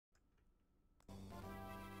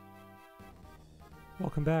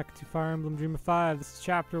Welcome back to Fire Emblem Dream of 5. This is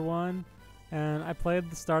Chapter 1, and I played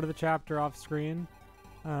the start of the chapter off screen.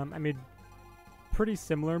 I made pretty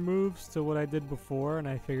similar moves to what I did before, and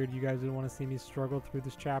I figured you guys would want to see me struggle through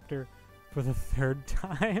this chapter for the third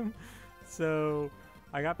time. So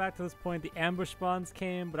I got back to this point, the ambush spawns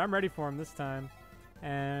came, but I'm ready for them this time.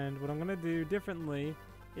 And what I'm going to do differently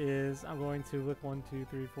is I'm going to look 1, 2,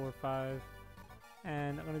 3, 4, 5,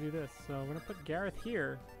 and I'm going to do this. So I'm going to put Gareth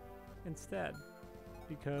here instead.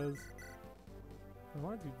 Because I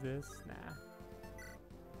want to do this. Nah.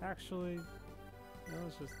 Actually, no,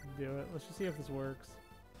 let's just do it. Let's just see if this works.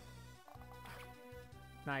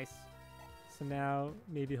 Nice. So now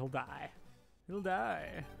maybe he'll die. He'll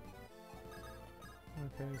die.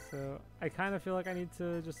 Okay, so I kind of feel like I need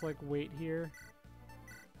to just like wait here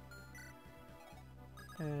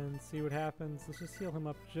and see what happens. Let's just heal him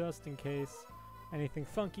up just in case anything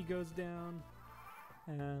funky goes down,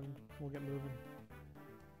 and we'll get moving.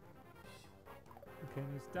 Okay,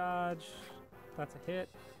 nice dodge. That's a hit.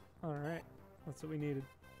 Alright, that's what we needed.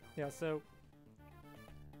 Yeah, so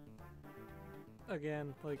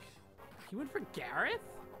again, like, he went for Gareth?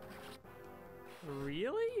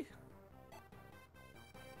 Really?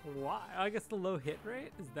 Why? I guess the low hit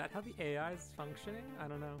rate? Is that how the AI is functioning? I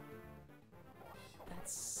don't know.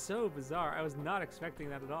 That's so bizarre. I was not expecting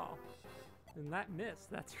that at all. And that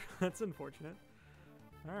missed. That's unfortunate.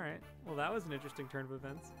 Alright, well that was an interesting turn of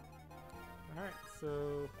events. Alright,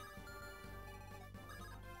 so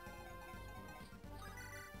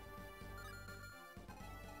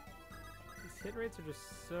these hit rates are just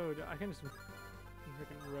so I can just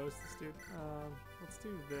freaking roast this dude. Let's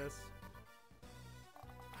do this.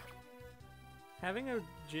 Having a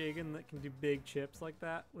Jagan that can do big chips like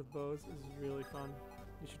that with bows is really fun.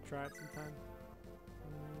 You should try it sometime.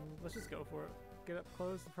 Let's just go for it. Get up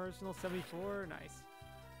close to personal. 74, nice.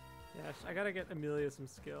 Yeah, I gotta get Amelia some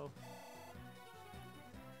skill.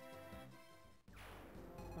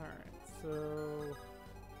 Alright, so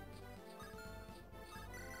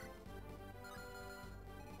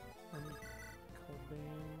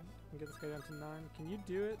Colbane, and get this guy down to 9. Can you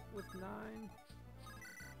do it with 9?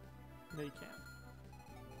 No, you can't.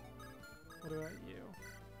 What about you?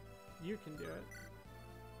 You can do it.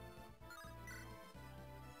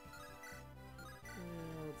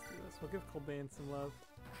 Yeah, let's do this. We'll give Colbane some love.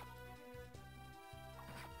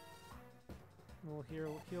 And we'll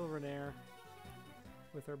heal Renair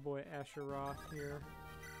with our boy Asher Roth here.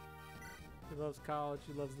 He loves college,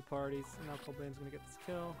 he loves the parties, and now Colbane's gonna get this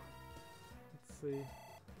kill. Let's see.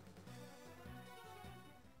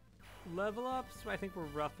 Level ups, I think we're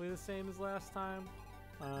roughly the same as last time.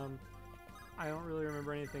 I don't really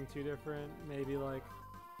remember anything too different. Maybe like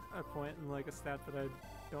a point in like a stat that I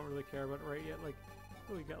don't really care about right yet. Like,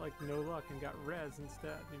 oh, we got like no luck and got res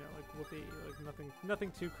instead. You know, like whoopee. Like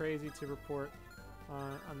nothing too crazy to report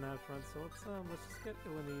on that front. So let's just get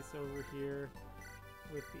Ilanise over here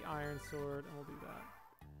with the iron sword, and we'll do that.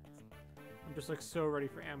 I'm just like so ready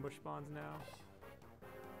for ambush spawns now.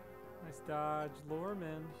 Nice dodge, lure him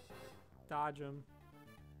in, dodge him,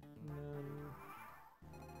 and then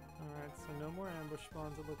alright, so no more ambush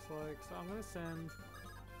spawns it looks like. So I'm gonna send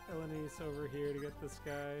Ilanise over here to get this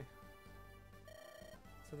guy.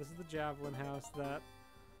 So this is the javelin house that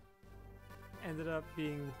ended up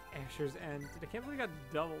being Asher's end. I can't believe he got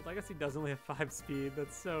doubled. I guess he does only have 5 speed.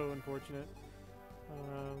 That's so unfortunate.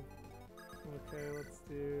 Okay, let's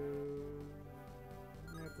do...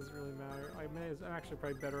 It doesn't really matter. I'm actually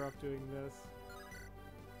probably better off doing this.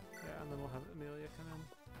 Yeah, and then we'll have Amelia come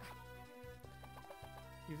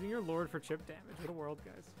in. Using your Lord for chip damage. What a world,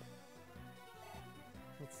 guys.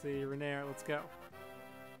 Let's see. Renair, let's go.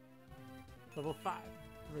 Level 5.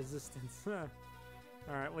 Resistance.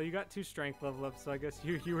 Alright, well you got 2 strength level ups, so I guess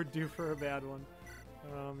you were due for a bad one.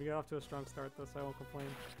 You got off to a strong start though, so I won't complain.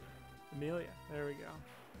 Amelia, there we go.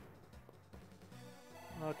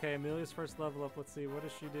 Okay, Amelia's first level up, let's see, what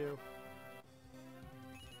does she do?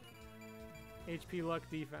 HP, luck,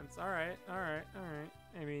 defense. Alright. I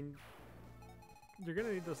mean, you're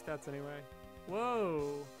gonna need those stats anyway.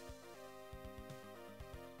 Whoa!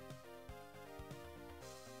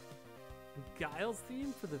 Guile's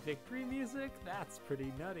theme for the victory music? That's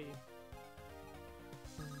pretty nutty.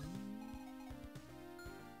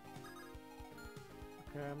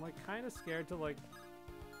 Okay, I'm like kind of scared to like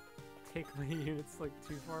take my units like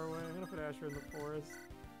too far away. I'm gonna put Asher in the forest.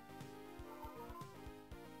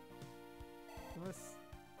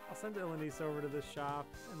 I'll send Ilanise over to this shop,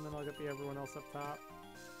 and then I'll get everyone else up top.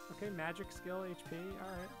 Okay, magic skill, HP,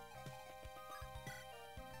 alright.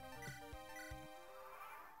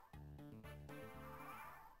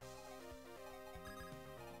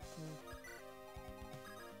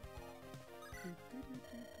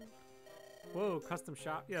 Whoa, custom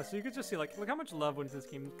shop. Yeah, so you could just see, like, look how much love went into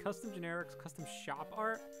this game. Custom generics, custom shop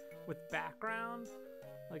art with background.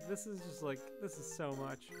 Like, this is just, like, this is so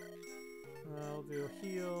much. I'll do a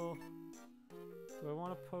heal. Do I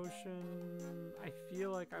want a potion? I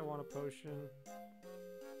feel like I want a potion.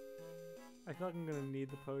 I feel like I'm gonna need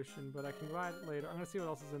the potion, but I can buy it later. I'm gonna see what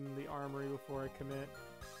else is in the armory before I commit.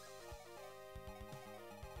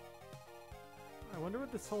 I wonder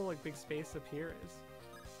what this whole, like, big space up here is.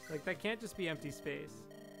 Like, that can't just be empty space.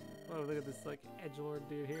 Whoa, look at this, like, edgelord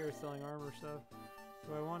dude here selling armor stuff.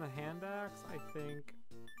 Do I want a hand axe? I think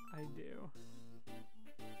I do.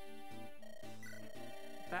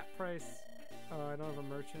 That price... Oh, I don't have a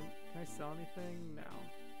merchant. Can I sell anything? No.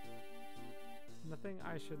 Nothing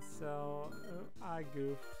I should sell. Oh, I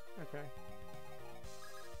goofed. Okay.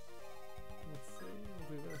 Let's see.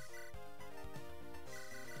 We'll do this.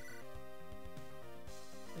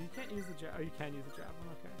 Oh, you can't use the javelin. Oh, you can use the javelin.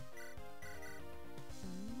 Okay.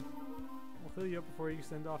 We'll fill you up before you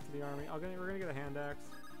send off to the army. We're gonna get a hand axe.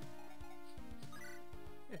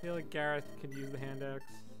 I feel like Gareth could use the hand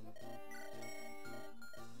axe.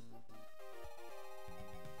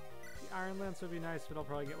 The iron lance would be nice, but I'll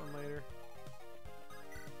probably get one later.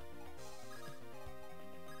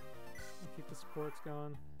 I'll keep the supports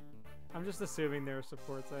going. I'm just assuming there are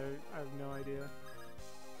supports. I have no idea.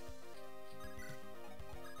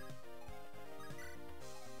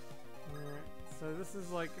 Alright, so this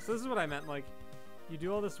is like, so this is what I meant, like, you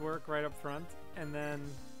do all this work right up front, and then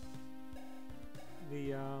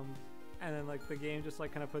like the game just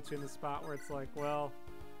like kind of puts you in the spot where it's like, well,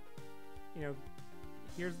 you know,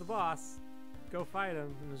 here's the boss, go fight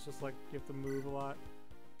him, and it's just like, you have to move a lot.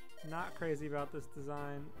 Not crazy about this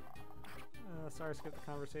design. Sorry, I skipped the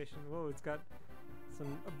conversation. Whoa, it's got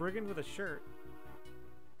a brigand with a shirt.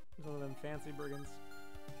 It's one of them fancy brigands.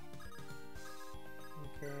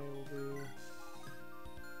 Okay, we'll do...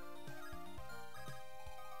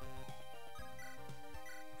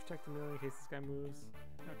 Protect the mill in case this guy moves.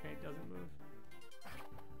 Okay, he doesn't move.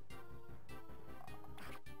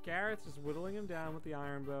 Gareth's just whittling him down with the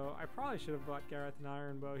iron bow. I probably should have bought Gareth an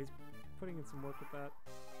iron bow. He's putting in some work with that.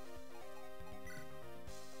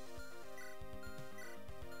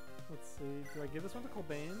 Let's see. Do I give this one to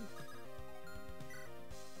Colbane?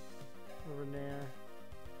 Or Renair?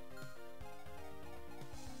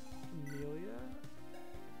 Amelia?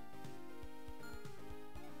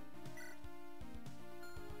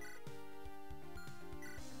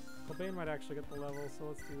 Colbane might actually get the level, so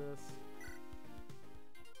let's do this.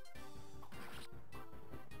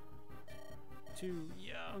 Too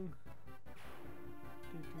young.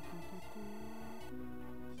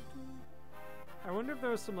 I wonder if there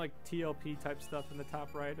was some like TLP type stuff in the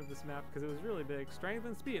top right of this map because it was really big. Strength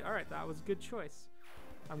and speed. Alright, that was a good choice.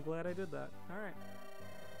 I'm glad I did that. Alright.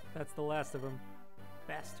 That's the last of them.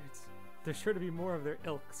 Bastards. There's sure to be more of their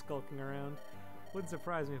ilk skulking around. Wouldn't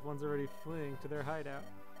surprise me if one's already fleeing to their hideout.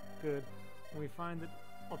 Good. When we find it,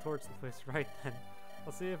 I'll torch the place right then.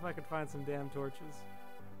 I'll see if I can find some damn torches.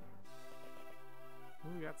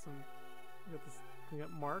 Ooh, we got this. We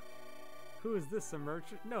got Mark. Who is this, a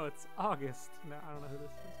merchant? No, it's August. No, I don't know who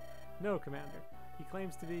this is. No, Commander. He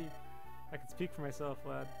claims to be... I can speak for myself,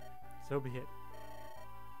 lad. So be it.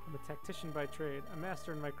 I'm a tactician by trade, a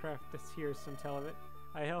master in my craft. Here's some tell of it.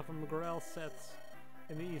 I hail from Grel Seths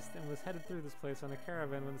in the east and was headed through this place on a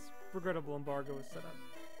caravan when this regrettable embargo was set up.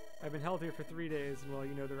 I've been held here for 3 days, and well,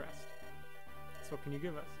 you know the rest. So what can you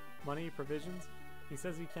give us? Money? Provisions? He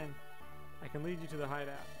says he can. I can lead you to the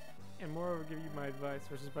hideout, and moreover give you my advice,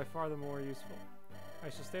 which is by far the more useful. I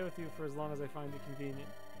shall stay with you for as long as I find it convenient.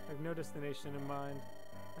 I've no destination in mind.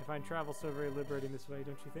 I find travel so very liberating this way,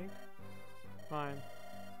 don't you think? Fine.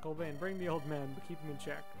 Colbane, bring the old man, but keep him in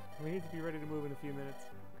check. We need to be ready to move in a few minutes.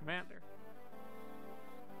 Commander.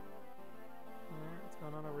 Alright, what's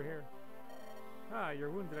going on over here? Ah, you're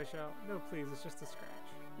wounded, I shall... No, please, it's just a scratch.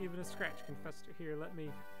 Even a scratch can fester. Here, let me...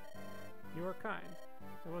 You are kind.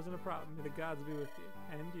 There wasn't a problem. May the gods be with you.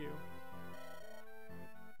 And you.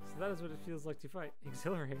 So that is what it feels like to fight.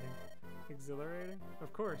 Exhilarating. Exhilarating?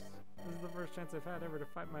 Of course. This is the first chance I've had ever to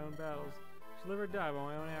fight my own battles. To live or die by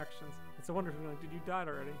my own actions. It's a wonderful feeling. Dude, you died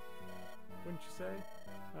already. Wouldn't you say?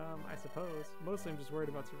 I suppose. Mostly I'm just worried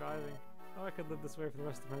about surviving. Oh, I could live this way for the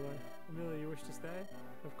rest of my life. Amelia, you wish to stay?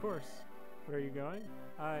 Of course. But are you going?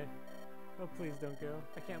 Oh, please don't go.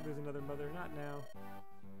 I can't lose another mother. Not now.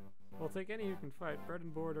 Well, take any who can fight. Bread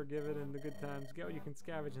and board are given in the good times. Get what you can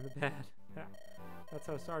scavenge in the bad. That's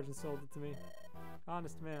how Sergeant sold it to me.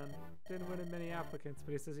 Honest man. Didn't win in many applicants,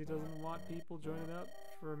 but he says he doesn't want people joining up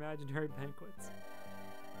for imaginary banquets.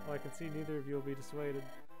 Well, I can see neither of you will be dissuaded.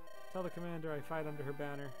 Tell the commander I fight under her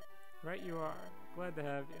banner. Right you are. Glad to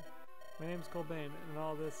have you. My name's Colbane, and in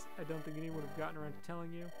all this, I don't think anyone would have gotten around to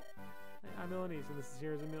telling you. I'm Ilanese, and this is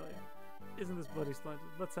here is Amelia. Isn't this bloody splendid?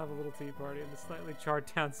 Let's have a little tea party in the slightly charred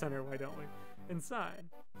town center, why don't we? Inside,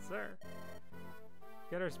 sir.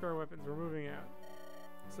 Get our spare weapons, we're moving out.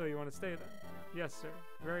 So you want to stay then? Yes, sir.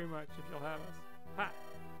 Very much, if you'll have us. Ha!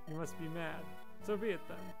 You must be mad. So be it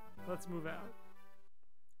then. Let's move out.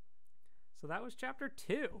 So that was chapter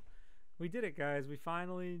 2. We did it, guys. We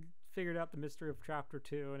finally figured out the mystery of chapter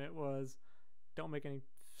 2, and it was don't make any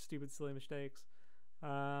stupid, silly mistakes.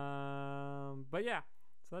 But yeah,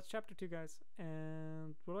 so that's chapter 2, guys.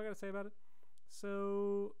 And what do I got to say about it?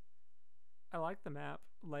 So I like the map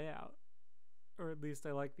layout, or at least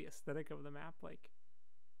I like the aesthetic of the map. Like,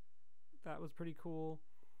 that was pretty cool.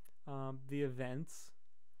 The events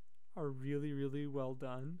are really, really well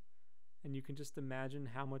done, and you can just imagine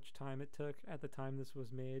how much time it took at the time this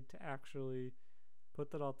was made to actually put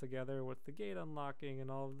that all together with the gate unlocking and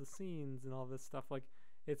all of the scenes and all this stuff. Like,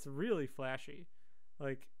 it's really flashy.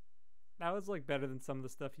 Like, that was like better than some of the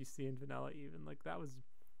stuff you see in vanilla even. Like, that was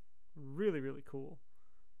really, really cool.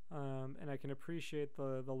 And I can appreciate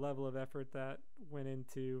the level of effort that went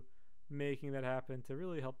into making that happen to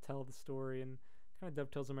really help tell the story, and kind of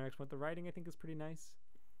dovetails on my next point. The writing, I think, is pretty nice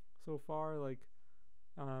so far. Like,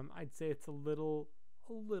 I'd say it's a little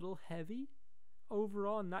heavy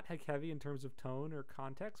overall, not like heavy in terms of tone or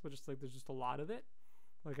context, but just like there's just a lot of it.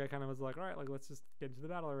 Like, I kind of was like, all right, like, let's just get into the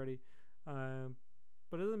battle already.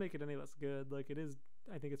 But it doesn't make it any less good. Like, it is,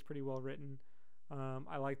 I think it's pretty well written.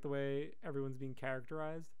 I like the way everyone's being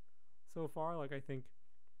characterized so far. Like, I think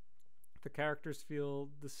the characters feel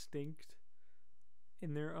distinct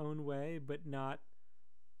in their own way, but not,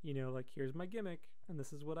 you know, like, here's my gimmick and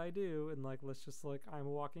this is what I do, and like, let's just, like, I'm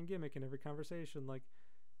a walking gimmick in every conversation. Like,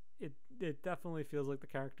 it definitely feels like the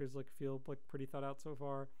characters like feel like pretty thought out so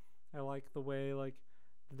far. I like the way like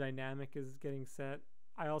the dynamic is getting set.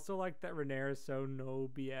 I also like that Rhaenyra is so no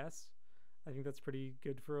BS. I think that's pretty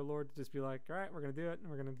good for a lord to just be like, all right, we're gonna do it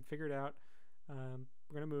and we're gonna figure it out.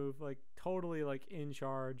 We're gonna move, like, totally like in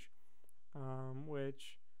charge,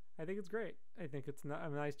 which I think it's great. I think it's not a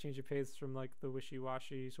nice change of pace from like the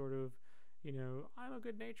wishy-washy sort of, you know, I'm a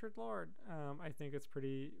good-natured lord. I think it's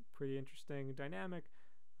pretty interesting dynamic.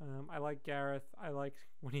 I like Gareth. I liked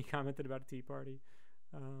when he commented about a tea party.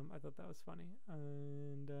 I thought that was funny.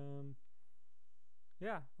 And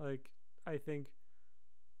yeah, like, I think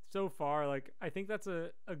so far, like, I think that's a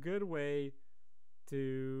good way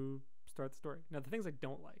to start the story. Now, the things I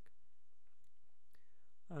don't like.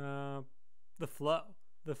 The flow.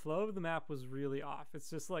 The flow of the map was really off. It's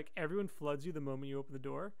just like everyone floods you the moment you open the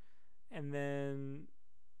door, and then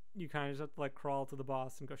you kind of just have to like crawl to the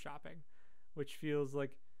boss and go shopping, which feels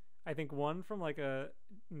like, I think, one, from like a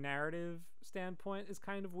narrative standpoint, is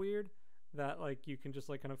kind of weird that like you can just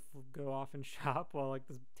like kind of go off and shop while like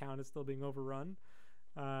the town is still being overrun.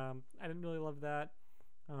 I didn't really love that.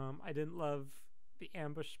 I didn't love the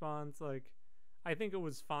ambush spawns. Like, I think it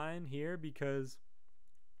was fine here because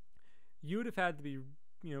you would have had to be,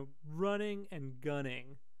 you know, running and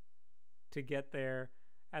gunning to get there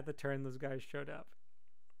at the turn those guys showed up.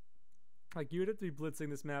 Like, you would have to be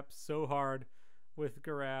blitzing this map so hard with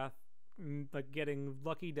Garath, like getting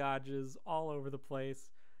lucky dodges all over the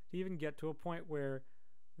place to even get to a point where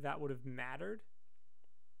that would have mattered.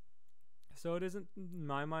 So it isn't, in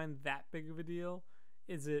my mind, that big of a deal.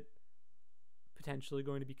 Is it potentially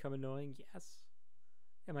going to become annoying? Yes.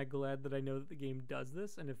 Am I glad that I know that the game does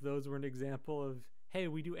this? And if those were an example of, hey,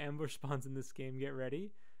 we do ambush spawns in this game, get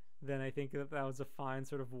ready, then I think that that was a fine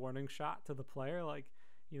sort of warning shot to the player. Like,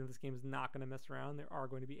 you know, this game is not going to mess around. There are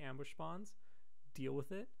going to be ambush spawns. Deal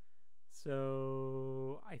with it.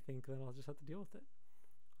 So I think that I'll just have to deal with it.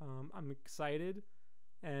 I'm excited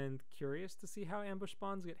and curious to see how ambush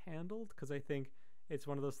spawns get handled, because I think it's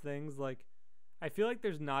one of those things, like, I feel like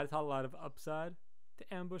there's not a lot of upside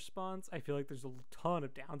to ambush spawns. I feel like there's a ton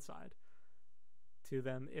of downside to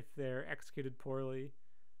them if they're executed poorly.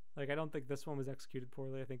 Like, I don't think this one was executed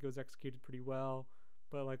poorly. I think it was executed pretty well,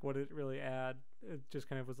 but like, what did it really add? It just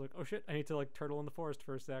kind of was like, oh shit, I need to like turtle in the forest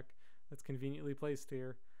for a sec. That's conveniently placed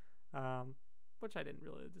here, which I didn't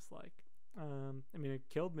really dislike. I mean, it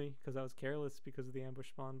killed me because I was careless because of the ambush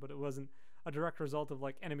spawn, but it wasn't a direct result of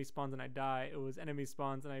like enemy spawns and I die. It was enemy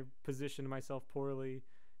spawns and I positioned myself poorly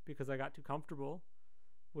because I got too comfortable,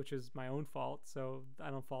 which is my own fault. So I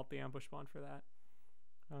don't fault the ambush spawn for that.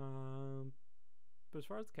 But as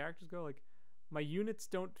far as the characters go, like, my units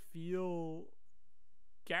don't feel...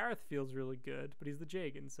 Gareth feels really good, but he's the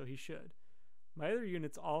Jagan, so he should. My other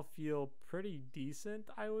units all feel pretty decent,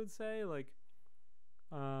 I would say. Like,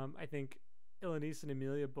 I think Illinois and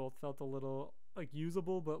Amelia both felt a little like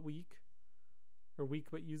usable but weak, or weak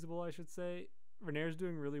but usable, I should say. Renair's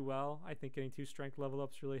doing really well. I think getting 2 strength level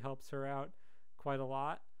ups really helps her out quite a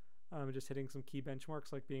lot. Just hitting some key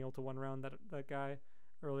benchmarks, like being able to 1-round that guy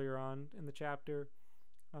earlier on in the chapter.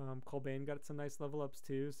 Colbane got some nice level ups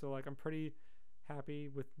too, so like I'm pretty happy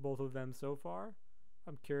with both of them so far.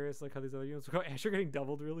 I'm curious like how these other units will go. Asher getting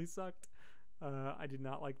doubled really sucked. I did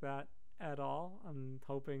not like that at all. I'm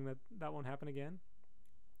hoping that won't happen again.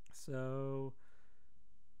 So,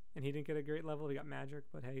 and he didn't get a great level. He got magic,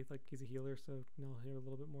 but hey, like he's a healer, so he'll heal a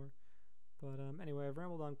little bit more. But anyway, I've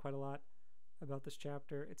rambled on quite a lot about this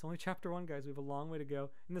chapter. It's only chapter 1, guys. We have a long way to go,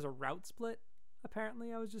 and there's a route split.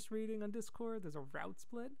 Apparently, I was just reading on Discord. There's a route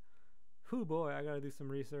split. Whoo boy, I gotta do some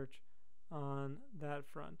research on that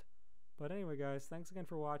front. But anyway, guys, thanks again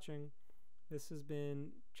for watching. This has been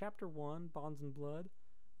chapter 1, Bonds and Blood,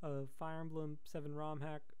 of Fire Emblem 7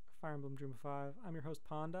 romhack, Fire Emblem Dream of 5. I'm your host,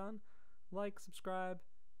 Pondon. Like, subscribe,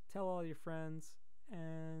 tell all your friends,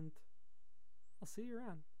 and I'll see you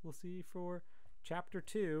around. We'll see you for chapter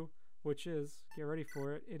 2, which is, get ready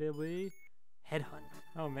for it, it'll be Headhunt.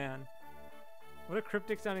 Oh man. What a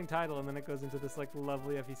cryptic sounding title, and then it goes into this like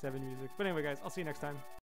lovely FE7 music. But anyway, guys, I'll see you next time.